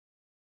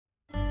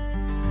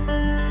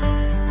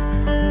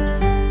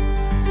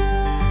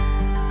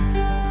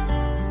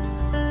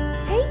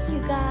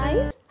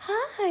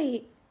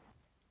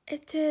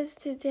It is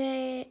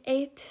today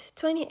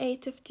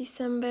 28th of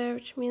December,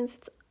 which means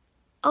it's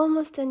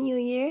almost a new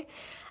year.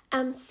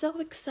 I'm so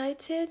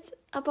excited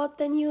about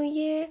the new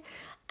year,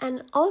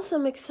 and also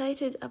I'm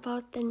excited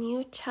about the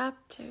new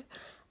chapter.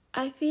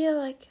 I feel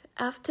like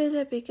after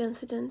the big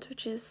incident,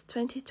 which is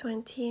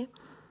 2020,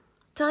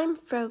 time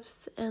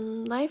froze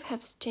and life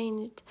has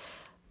changed,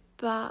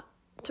 but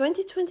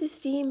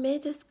 2023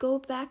 made us go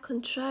back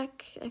on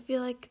track. I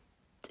feel like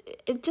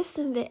it's just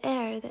in the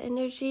air, the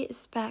energy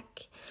is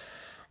back.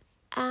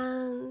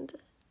 And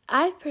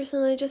I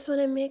personally just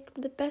want to make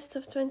the best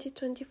of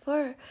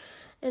 2024,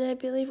 and I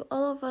believe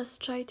all of us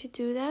try to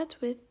do that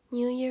with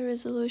New Year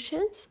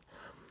resolutions.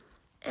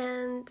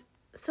 And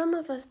some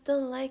of us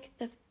don't like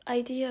the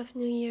idea of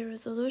New Year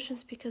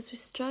resolutions because we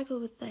struggle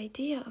with the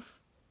idea of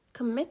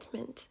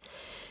commitment.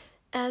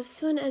 As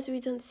soon as we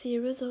don't see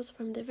results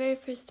from the very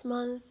first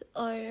month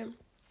or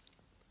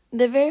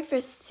the very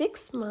first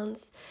 6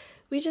 months,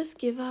 we just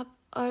give up,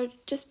 or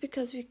just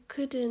because we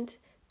couldn't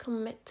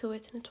commit to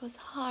it and it was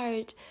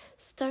hard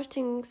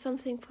starting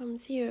something from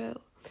zero.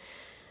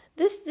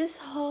 This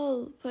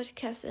whole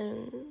podcast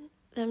and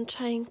I'm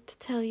trying to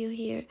tell you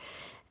here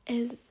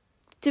is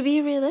to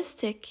be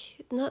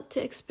realistic, not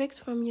to expect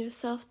from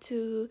yourself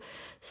to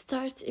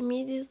start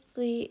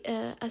immediately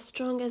as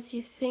strong as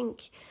you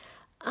think.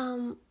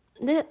 I'm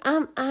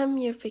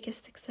your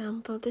biggest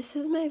example. This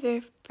is my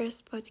very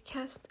first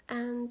podcast,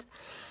 and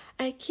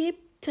I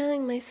keep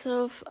telling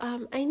myself,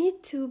 I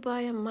need to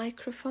buy a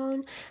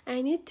microphone,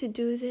 I need to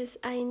do this,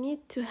 I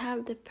need to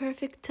have the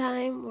perfect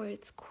time where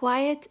it's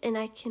quiet and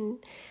I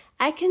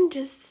can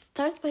just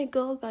start my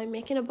goal by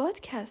making a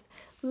podcast.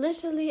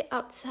 Literally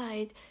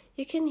outside,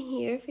 you can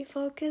hear, if you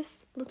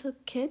focus, little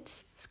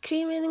kids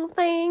screaming and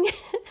playing.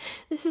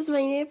 This is my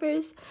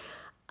neighbors.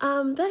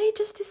 But I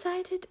just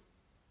decided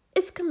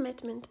it's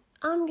commitment.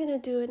 I'm gonna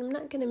do it. I'm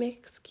not gonna make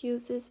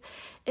excuses.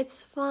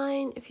 It's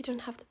fine if you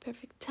don't have the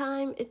perfect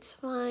time. It's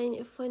fine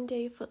if one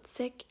day you felt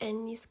sick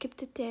and you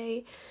skipped a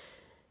day.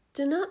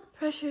 Do not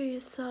pressure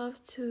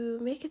yourself to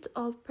make it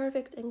all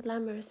perfect and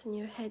glamorous in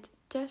your head.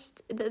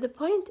 Just the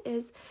point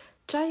is,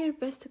 try your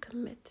best to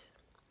commit.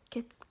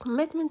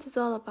 Commitment is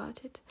all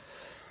about it.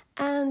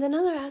 And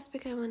another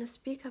aspect I want to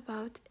speak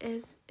about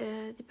is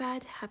the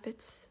bad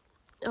habits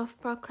of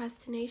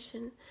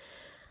procrastination.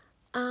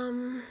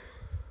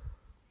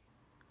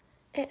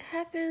 It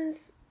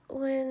happens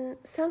when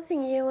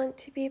something you want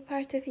to be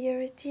part of your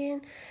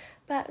routine,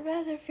 but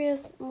rather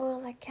feels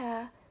more like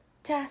a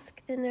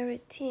task than a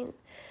routine,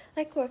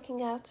 like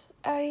working out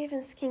or even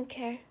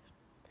skincare.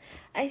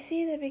 I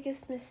see the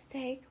biggest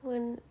mistake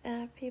when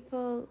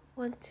people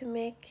want to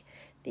make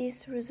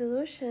this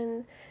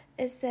resolution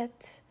is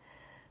that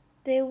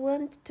they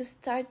want to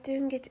start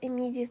doing it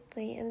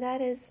immediately, and that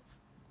is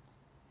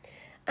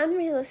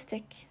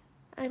unrealistic,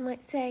 I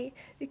might say,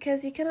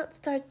 because you cannot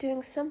start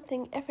doing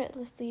something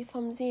effortlessly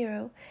from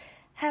zero.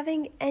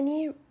 Having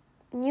any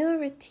new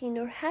routine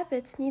or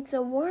habits needs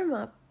a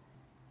warm-up,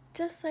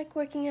 just like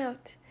working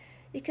out.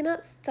 You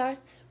cannot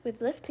start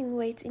with lifting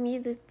weights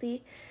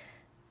immediately,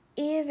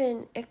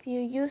 even if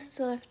you used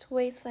to lift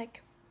weights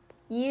like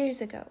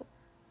years ago.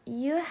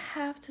 You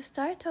have to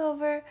start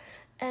over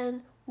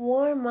and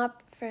warm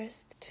up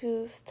first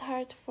to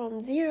start from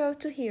zero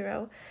to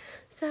hero.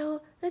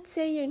 So let's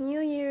say your New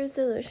Year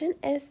resolution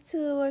is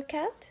to work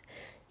out.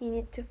 You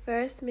need to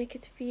first make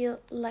it feel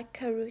like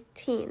a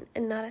routine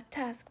and not a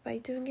task by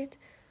doing it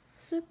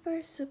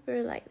super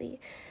lightly.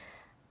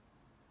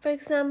 For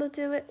example,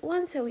 do it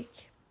once a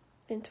week,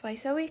 then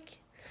twice a week.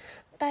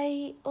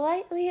 By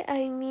lightly,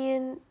 I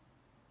mean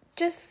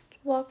just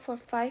walk for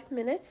 5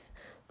 minutes.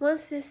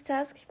 Once this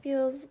task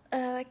feels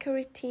like a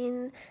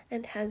routine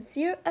and has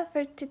zero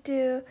effort to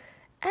do,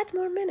 add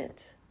more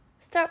minutes.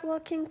 Start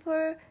walking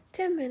for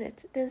 10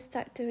 minutes, then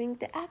start doing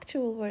the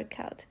actual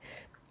workout.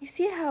 You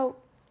see how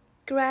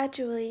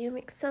gradually you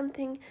make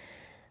something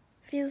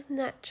feels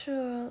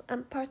natural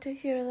and part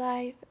of your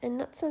life and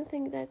not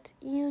something that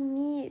you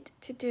need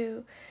to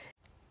do.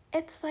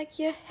 It's like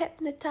you're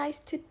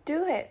hypnotized to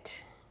do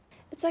it.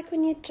 It's like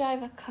when you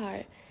drive a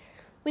car.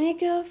 When you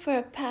go for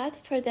a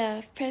path for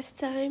the first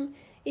time,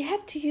 you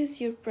have to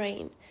use your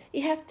brain.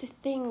 You have to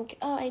think,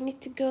 oh, I need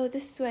to go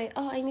this way.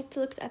 Oh, I need to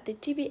look at the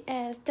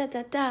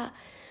GPS,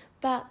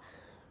 But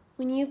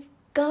when you've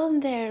gone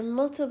there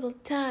multiple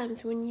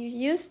times, when you're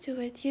used to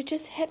it, you're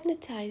just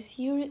hypnotized.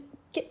 You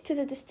get to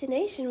the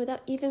destination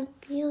without even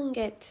feeling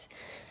it.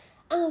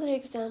 Another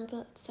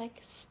example, it's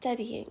like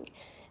studying.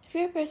 If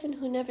you're a person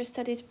who never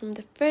studied from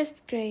the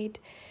first grade,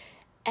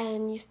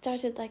 and you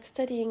started like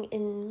studying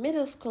in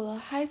middle school or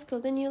high school,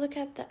 then you look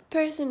at that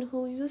person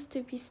who used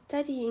to be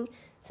studying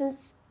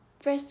since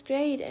first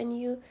grade and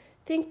you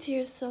think to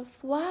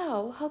yourself,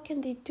 wow, how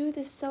can they do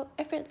this so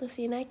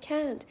effortlessly and I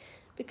can't?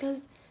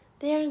 Because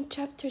they're in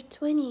chapter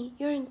 20,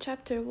 you're in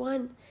chapter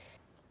 1.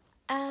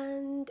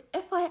 And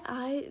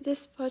FYI,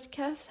 this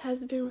podcast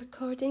has been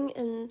recording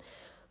in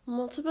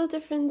multiple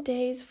different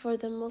days for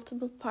the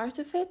multiple part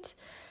of it.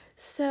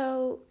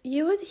 So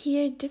you would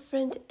hear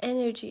different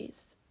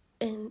energies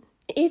in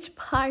each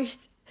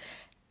part.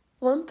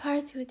 one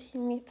part you would hear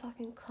me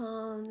talking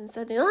calm, and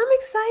suddenly I'm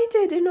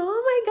excited,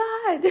 oh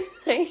my god,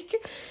 like,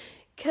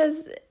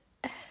 because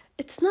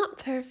it's not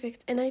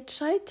perfect, and I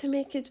tried to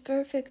make it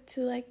perfect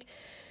to like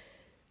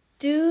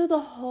do the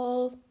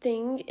whole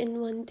thing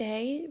in one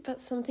day, but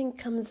something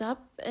comes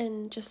up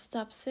and just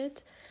stops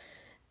it.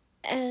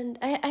 And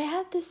I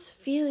had this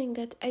feeling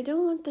that I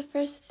don't want the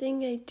first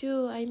thing I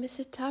do, I mess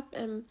it up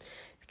and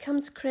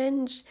becomes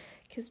cringe,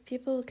 because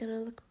people are gonna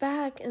look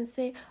back and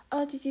say,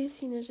 oh, did you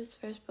see Naja's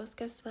first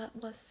podcast? That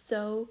was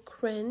so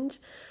cringe.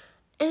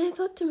 And I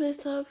thought to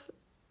myself,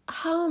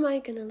 how am I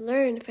gonna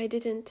learn if I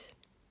didn't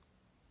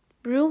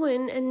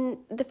ruin and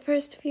the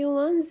first few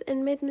ones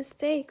and made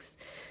mistakes?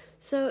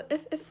 So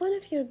if one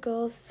of your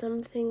goals is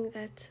something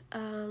that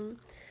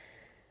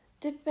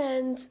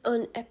depends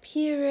on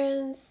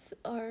appearance,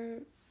 or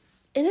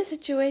in a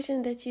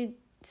situation that you're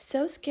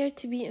so scared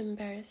to be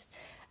embarrassed,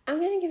 I'm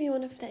going to give you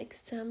one of the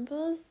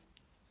examples.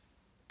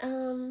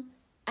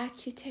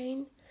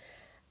 Accutane.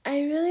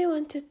 I really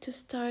wanted to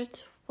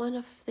start one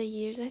of the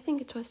years, I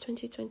think it was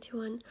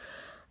 2021.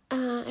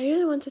 I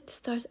really wanted to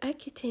start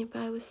Accutane,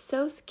 but I was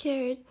so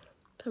scared.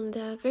 From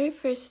the very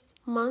first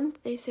month,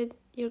 they said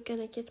you're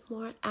gonna get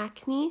more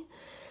acne,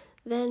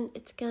 then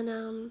it's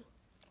gonna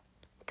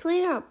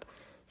clear up.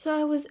 So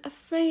I was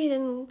afraid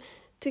and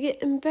to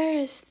get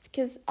embarrassed,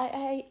 because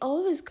I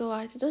always go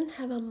out. I don't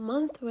have a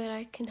month where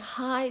I can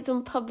hide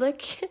in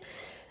public,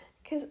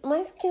 because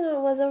my skin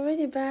was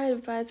already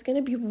bad, but it's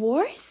gonna be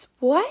worse.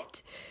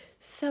 What?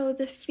 So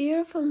the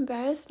fear of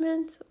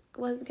embarrassment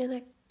was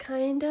gonna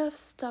kind of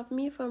stop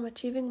me from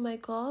achieving my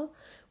goal,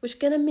 which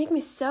gonna make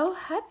me so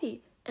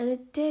happy. And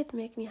it did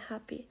make me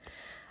happy.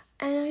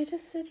 And I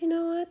just said, you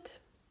know what?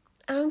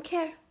 I don't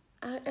care.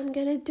 I'm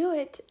gonna do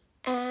it.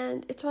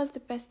 And it was the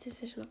best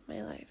decision of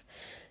my life.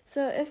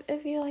 So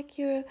if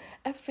you're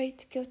afraid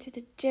to go to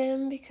the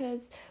gym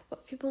because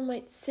what people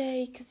might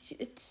say, because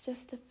it's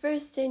just the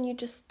first day and you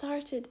just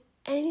started,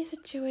 any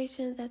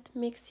situation that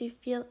makes you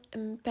feel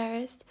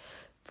embarrassed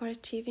for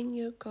achieving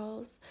your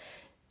goals,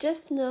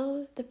 just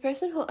know the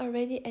person who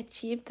already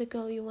achieved the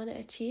goal you want to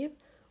achieve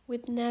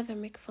would never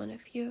make fun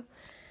of you.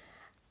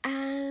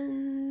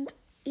 And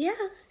yeah.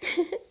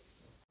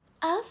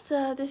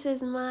 Also, this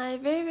is my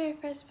very, very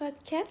first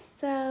podcast,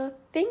 so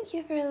thank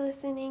you for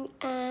listening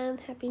and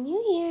Happy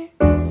New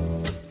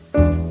Year!